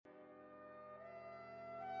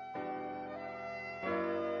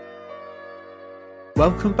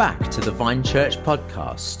Welcome back to the Vine Church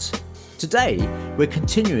podcast. Today, we're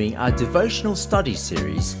continuing our devotional study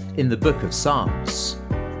series in the book of Psalms.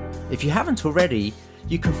 If you haven't already,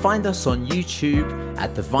 you can find us on YouTube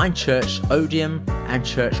at the Vine Church Odium and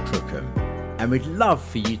Church Crookham, and we'd love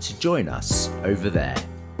for you to join us over there.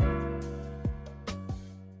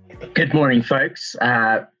 Good morning, folks.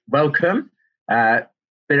 Welcome.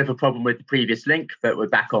 Bit of a problem with the previous link, but we're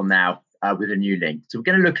back on now with a new link. So we're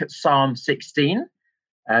going to look at Psalm 16.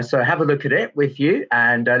 So have a look at it with you,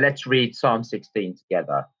 and let's read Psalm 16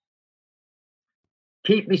 together.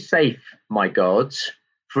 Keep me safe, my God,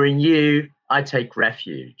 for in you I take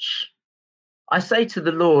refuge. I say to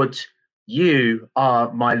the Lord, you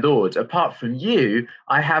are my Lord. Apart from you,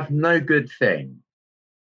 I have no good thing.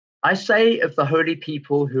 I say of the holy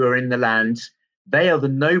people who are in the land, they are the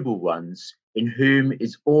noble ones in whom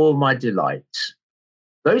is all my delight.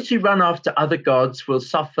 Those who run after other gods will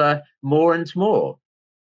suffer more and more.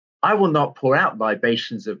 I will not pour out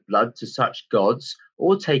libations of blood to such gods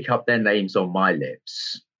or take up their names on my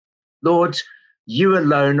lips. Lord, you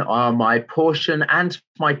alone are my portion and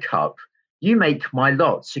my cup. You make my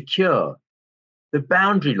lot secure. The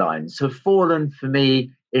boundary lines have fallen for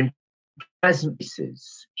me in pleasant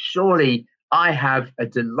places. Surely I have a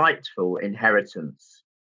delightful inheritance.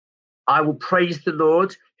 I will praise the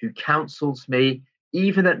Lord who counsels me.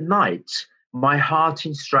 Even at night, my heart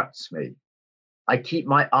instructs me. I keep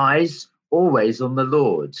my eyes always on the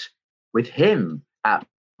Lord. With him at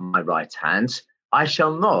my right hand, I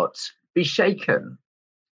shall not be shaken.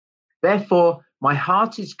 Therefore, my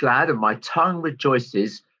heart is glad and my tongue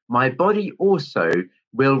rejoices. My body also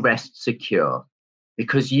will rest secure,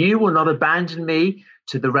 because you will not abandon me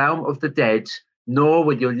to the realm of the dead, nor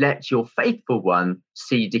will you let your faithful one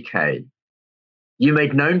see decay. You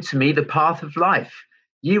made known to me the path of life.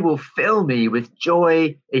 You will fill me with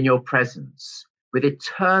joy in your presence, with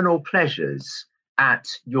eternal pleasures at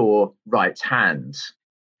your right hand.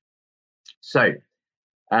 So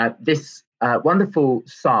this wonderful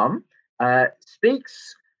psalm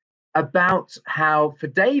speaks about how for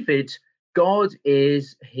David, God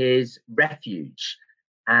is his refuge.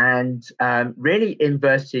 And really in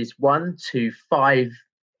verses 1 to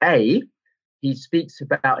 5a, he speaks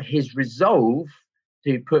about his resolve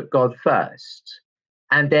to put God first.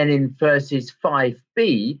 And then in verses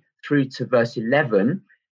 5b through to verse 11,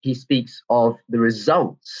 he speaks of the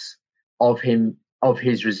results of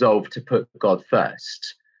his resolve to put God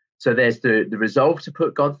first. So there's the resolve to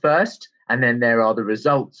put God first, and then there are the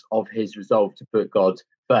results of his resolve to put God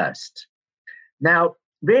first. Now,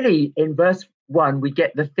 really, in verse 1, we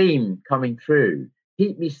get the theme coming through.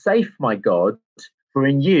 Keep me safe, my God, for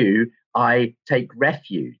in you I take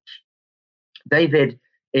refuge. David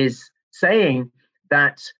is saying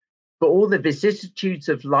that for all the vicissitudes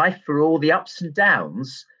of life, for all the ups and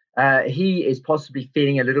downs, he is possibly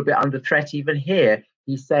feeling a little bit under threat even here.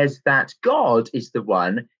 He says that God is the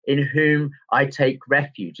one in whom I take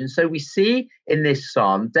refuge. And so we see in this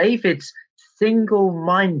psalm, David's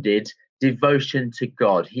single-minded devotion to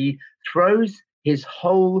God. He throws his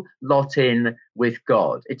whole lot in with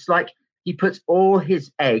God. It's like he puts all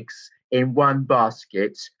his eggs in one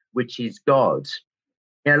basket, which is God.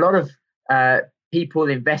 You know, a lot of people,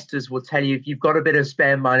 investors will tell you if you've got a bit of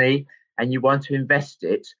spare money and you want to invest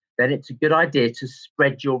it, then it's a good idea to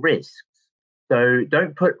spread your risks. So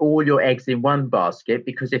don't put all your eggs in one basket,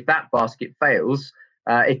 because if that basket fails,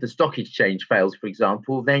 if the stock exchange fails, for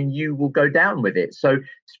example, then you will go down with it. So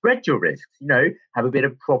spread your risks, have a bit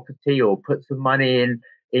of property or put some money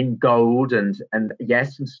in gold and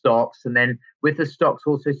yes, some stocks. And then with the stocks,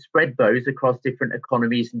 also spread those across different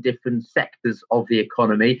economies and different sectors of the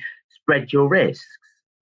economy. Spread your risks.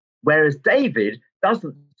 Whereas David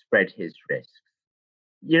doesn't spread his risks.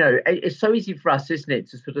 It's so easy for us, isn't it,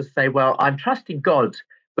 to sort of say, well, I'm trusting God,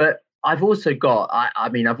 but I've also got,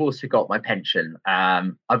 I've also got my pension.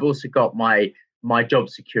 I've also got my job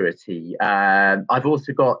security. I've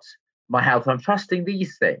also got my health. I'm trusting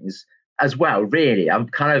these things as well, really. I'm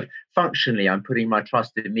kind of functionally, I'm putting my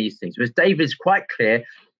trust in these things. Whereas David's quite clear,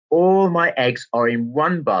 all my eggs are in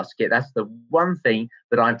one basket. That's the one thing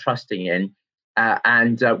that I'm trusting in.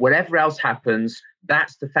 And whatever else happens,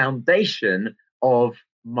 that's the foundation of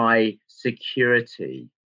my security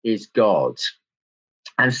is God.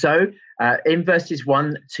 And so in verses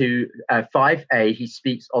 1 to 5a, he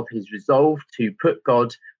speaks of his resolve to put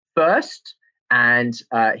God first. And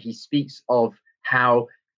he speaks of how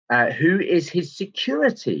who is his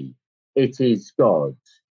security? It is God.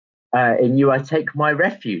 In you I take my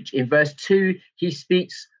refuge. In verse 2, he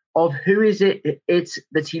speaks of who is it's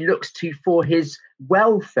that he looks to for his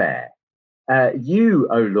welfare. You,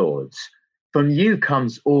 O Lord, From you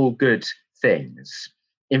comes all good things.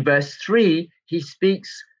 In verse 3, he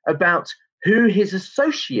speaks about who his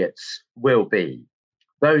associates will be,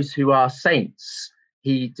 those who are saints.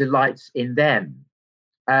 He delights in them.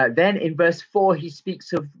 Then in verse 4, he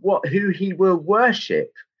speaks of who he will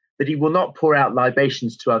worship, that he will not pour out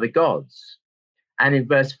libations to other gods. And in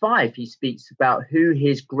verse 5, he speaks about who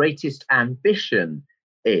his greatest ambition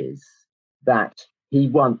is, that he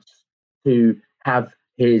wants to have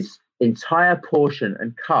his entire portion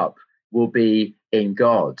and cup will be in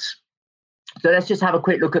God. So let's just have a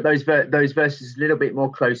quick look at those verses a little bit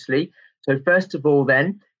more closely. So first of all,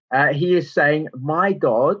 then, he is saying, my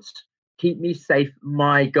God, keep me safe,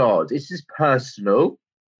 my God. This is personal.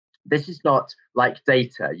 This is not like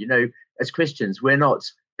Data. As Christians, we're not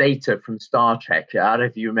Data from Star Trek. I don't know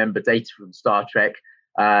if you remember Data from Star Trek.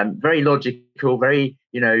 Very logical, very,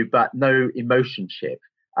 but no emotion chip.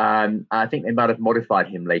 I think they might have modified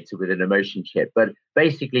him later with an emotion chip, but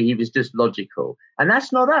basically he was just logical. And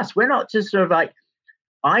that's not us. We're not just sort of like,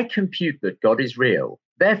 I compute that God is real,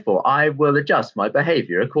 therefore I will adjust my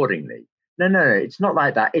behavior accordingly. No, it's not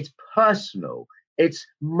like that. It's personal. It's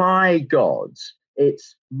my God.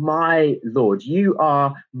 It's my Lord. You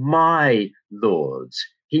are my Lord.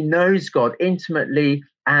 He knows God intimately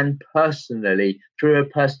and personally through a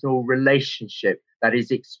personal relationship that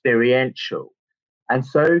is experiential. And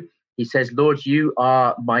so he says, Lord, you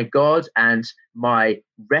are my God and my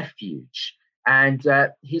refuge. And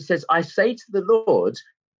he says, I say to the Lord,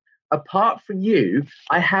 apart from you,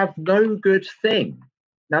 I have no good thing.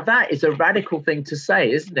 Now, that is a radical thing to say,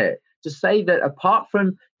 isn't it? To say that apart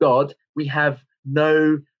from God, we have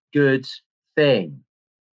no good thing.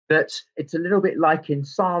 That it's a little bit like in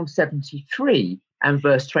Psalm 73 and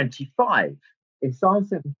verse 25. In Psalm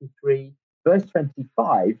 73, verse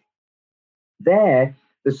 25, there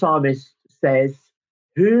the psalmist says,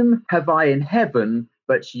 whom have I in heaven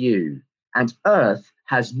but you? And earth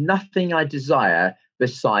has nothing I desire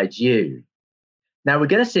besides you. Now, we're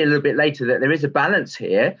going to see a little bit later that there is a balance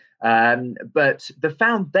here, but the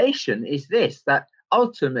foundation is this, that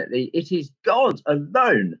ultimately it is God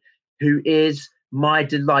alone who is my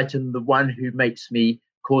delight and the one who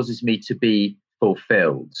causes me to be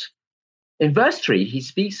fulfilled. In verse 3, he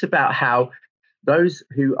speaks about how those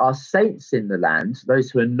who are saints in the land,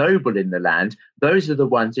 those who are noble in the land, those are the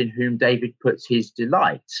ones in whom David puts his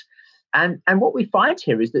delight. And what we find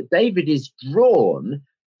here is that David is drawn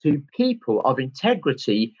to people of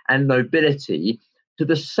integrity and nobility, to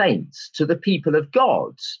the saints, to the people of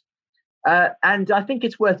God. And I think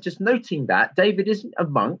it's worth just noting that David isn't a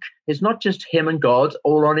monk. It's not just him and God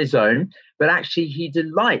all on his own, but actually he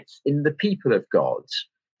delights in the people of God.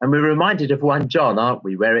 And we're reminded of 1 John, aren't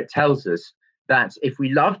we, where it tells us that if we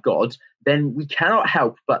love God, then we cannot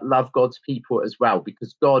help but love God's people as well,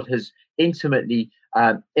 because God has intimately,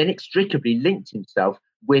 inextricably linked himself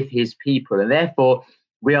with his people. And therefore,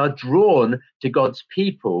 we are drawn to God's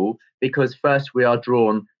people because first we are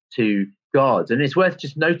drawn to God. And it's worth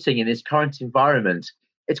just noting in this current environment,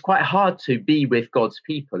 it's quite hard to be with God's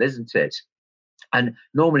people, isn't it? And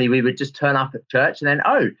normally we would just turn up at church and then,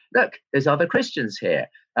 oh, look, there's other Christians here.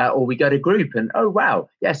 Or we go to group and, oh, wow,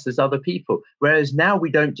 yes, there's other people. Whereas now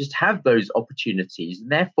we don't just have those opportunities.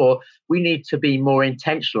 And therefore, we need to be more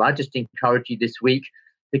intentional. I just encourage you this week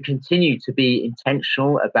to continue to be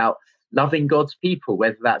intentional about loving God's people,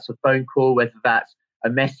 whether that's a phone call, whether that's a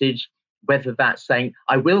message, whether that's saying,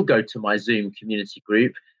 I will go to my Zoom community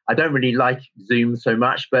group. I don't really like Zoom so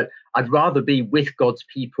much, but I'd rather be with God's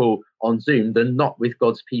people on Zoom than not with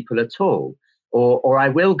God's people at all. Or I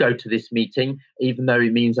will go to this meeting, even though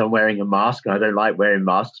it means I'm wearing a mask, and I don't like wearing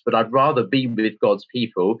masks, but I'd rather be with God's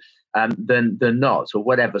people than not, or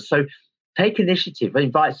whatever. So take initiative,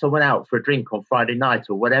 invite someone out for a drink on Friday night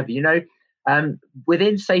or whatever,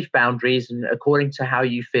 within safe boundaries and according to how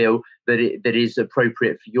you feel that is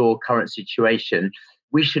appropriate for your current situation.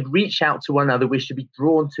 We should reach out to one another. We should be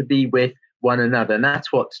drawn to be with one another. And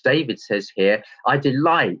that's what David says here. I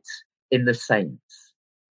delight in the saints,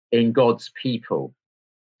 in God's people.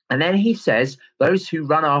 And then he says, those who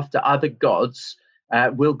run after other gods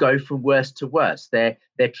will go from worse to worse. Their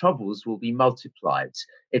troubles will be multiplied.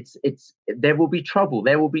 There will be trouble,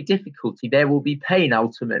 there will be difficulty, there will be pain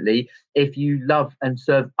ultimately if you love and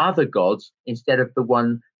serve other gods instead of the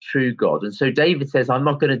one true God. And so David says, I'm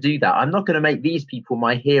not going to do that. I'm not going to make these people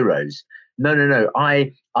my heroes. No.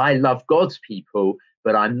 I love God's people,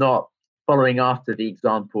 but I'm not following after the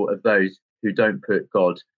example of those who don't put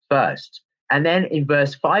God first. And then in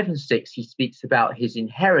verse 5 and 6, he speaks about his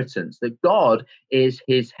inheritance, that God is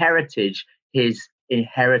his heritage, his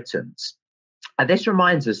inheritance. And this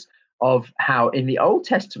reminds us of how in the Old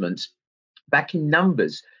Testament, back in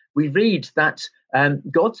Numbers, we read that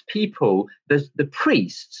God's people, the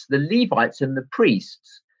priests, the Levites and the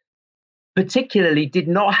priests, particularly did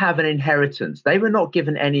not have an inheritance. They were not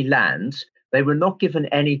given any land. They were not given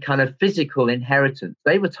any kind of physical inheritance.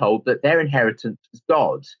 They were told that their inheritance was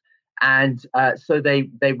God. And so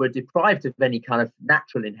they were deprived of any kind of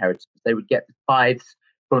natural inheritance. They would get the tithes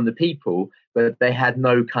from the people, but they had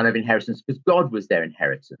no kind of inheritance because God was their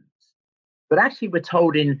inheritance. But actually, we're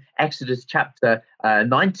told in Exodus chapter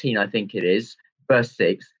 19, I think it is, verse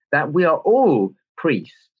 6, that we are all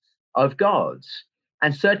priests of God.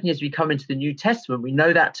 And certainly as we come into the New Testament, we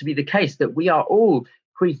know that to be the case, that we are all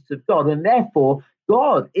priests of God. And therefore,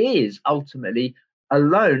 God is ultimately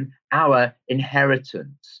alone our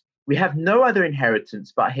inheritance. We have no other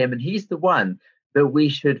inheritance but him, and he's the one that we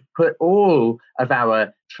should put all of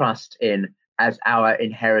our trust in as our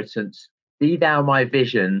inheritance. Be thou my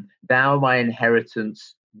vision, thou my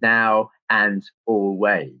inheritance, now and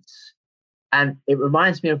always. And it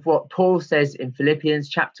reminds me of what Paul says in Philippians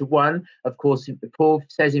chapter 1. Of course, Paul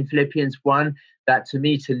says in Philippians 1 that to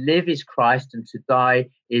me to live is Christ and to die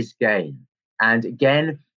is gain. And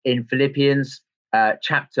again, in Philippians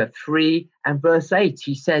chapter 3 and verse 8,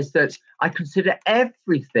 he says that I consider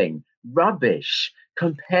everything rubbish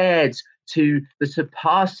compared to the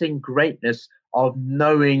surpassing greatness of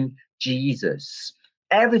knowing Jesus.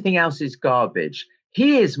 Everything else is garbage.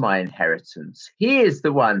 He is my inheritance. He is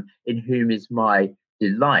the one in whom is my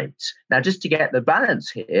delight. Now, just to get the balance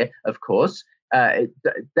here, of course,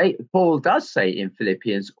 Paul does say in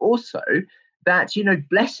Philippians also that,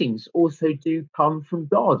 blessings also do come from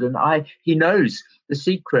God. And he knows the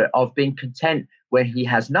secret of being content when he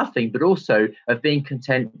has nothing, but also of being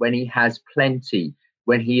content when he has plenty,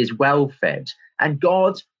 when he is well fed. And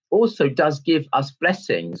God also does give us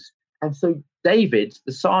blessings. And so David,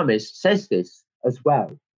 the psalmist, says this as well.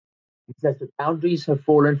 He says, the boundaries have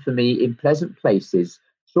fallen for me in pleasant places.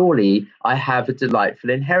 Surely I have a delightful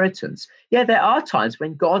inheritance. Yeah, there are times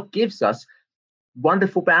when God gives us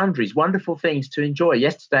wonderful boundaries, wonderful things to enjoy.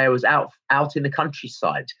 Yesterday, I was out in the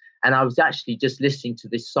countryside, and I was actually just listening to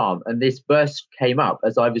this psalm, and this verse came up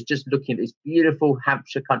as I was just looking at this beautiful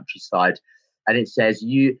Hampshire countryside. And it says,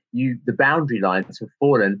 the boundary lines have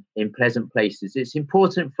fallen in pleasant places. It's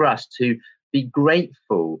important for us to be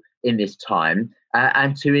grateful in this time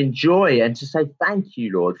and to enjoy and to say, thank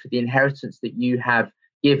you, Lord, for the inheritance that you have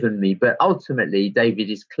given me. But ultimately,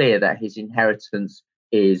 David is clear that his inheritance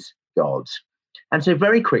is God. And so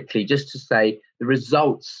very quickly, just to say the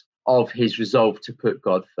results of his resolve to put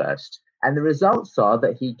God first. And the results are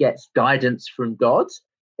that he gets guidance from God.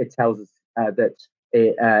 It tells us that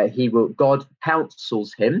God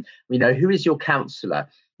counsels him. We know, who is your counselor?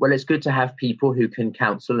 Well, it's good to have people who can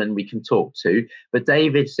counsel and we can talk to. But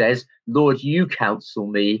David says, Lord, you counsel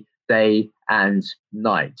me day and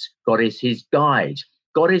night. God is his guide.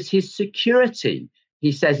 God is his security.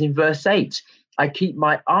 He says in verse 8, I keep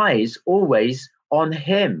my eyes always on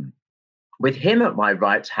him. With him at my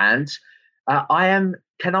right hand,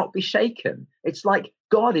 cannot be shaken. It's like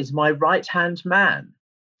God is my right hand man.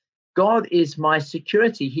 God is my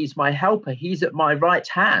security. He's my helper. He's at my right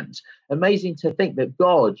hand. Amazing to think that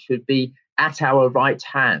God should be at our right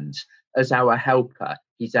hand as our helper.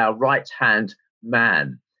 He's our right hand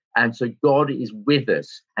man. And so God is with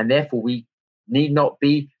us, and therefore we need not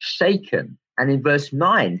be shaken. And in verse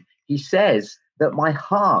 9, he says that my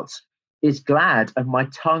heart is glad and my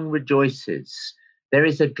tongue rejoices. There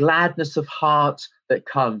is a gladness of heart that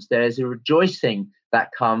comes. There is a rejoicing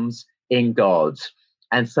that comes in God.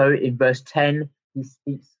 And so in verse 10, he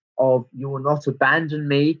speaks of, you will not abandon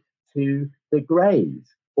me to the grave,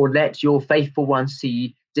 or let your faithful one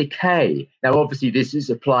see decay. Now, obviously, this is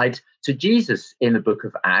applied to Jesus in the book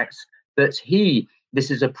of Acts, that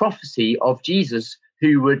this is a prophecy of Jesus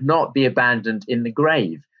who would not be abandoned in the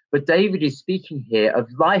grave. But David is speaking here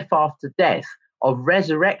of life after death, of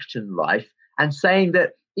resurrection life, and saying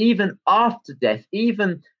that even after death,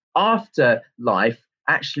 even after life,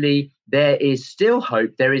 actually, there is still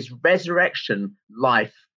hope. There is resurrection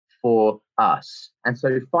life for us. And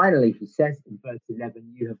so finally, he says in verse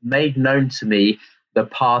 11, you have made known to me the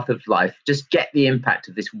path of life. Just get the impact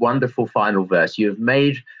of this wonderful final verse. You have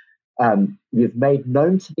made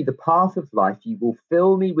known to me the path of life. You will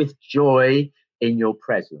fill me with joy in your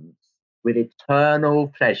presence, with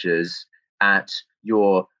eternal pleasures at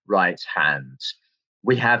your right hand.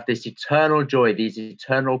 We have this eternal joy, these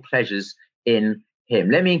eternal pleasures in him.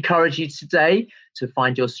 Let me encourage you today to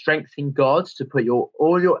find your strength in God, to put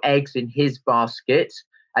all your eggs in his basket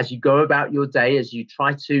as you go about your day, as you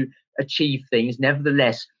try to achieve things.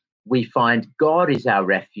 Nevertheless, we find God is our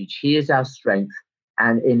refuge. He is our strength,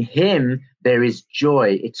 And in him, there is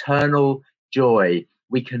joy, eternal joy.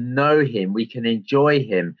 We can know him. We can enjoy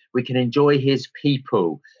him. We can enjoy his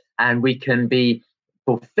people. And we can be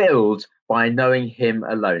fulfilled by knowing him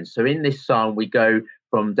alone. So in this psalm, we go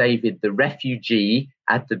from David, the refugee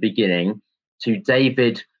at the beginning, to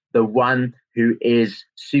David, the one who is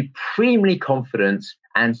supremely confident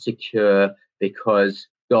and secure because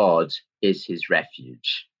God is his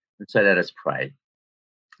refuge. And so let us pray.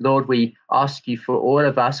 Lord, we ask you for all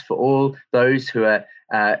of us, for all those who are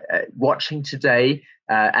watching today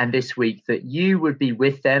and this week, that you would be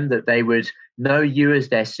with them, that they would know you as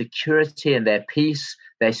their security and their peace,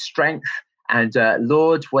 their strength. And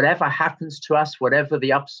Lord, whatever happens to us, whatever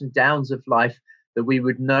the ups and downs of life, that we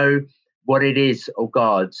would know what it is, oh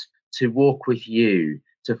God, to walk with you,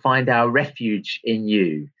 to find our refuge in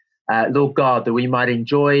you. Lord God, that we might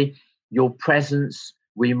enjoy your presence,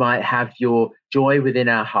 we might have your joy within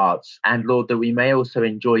our hearts, and Lord, that we may also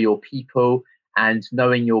enjoy your people and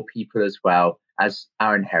knowing your people as well as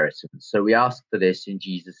our inheritance. So we ask for this in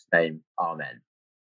Jesus' name. Amen.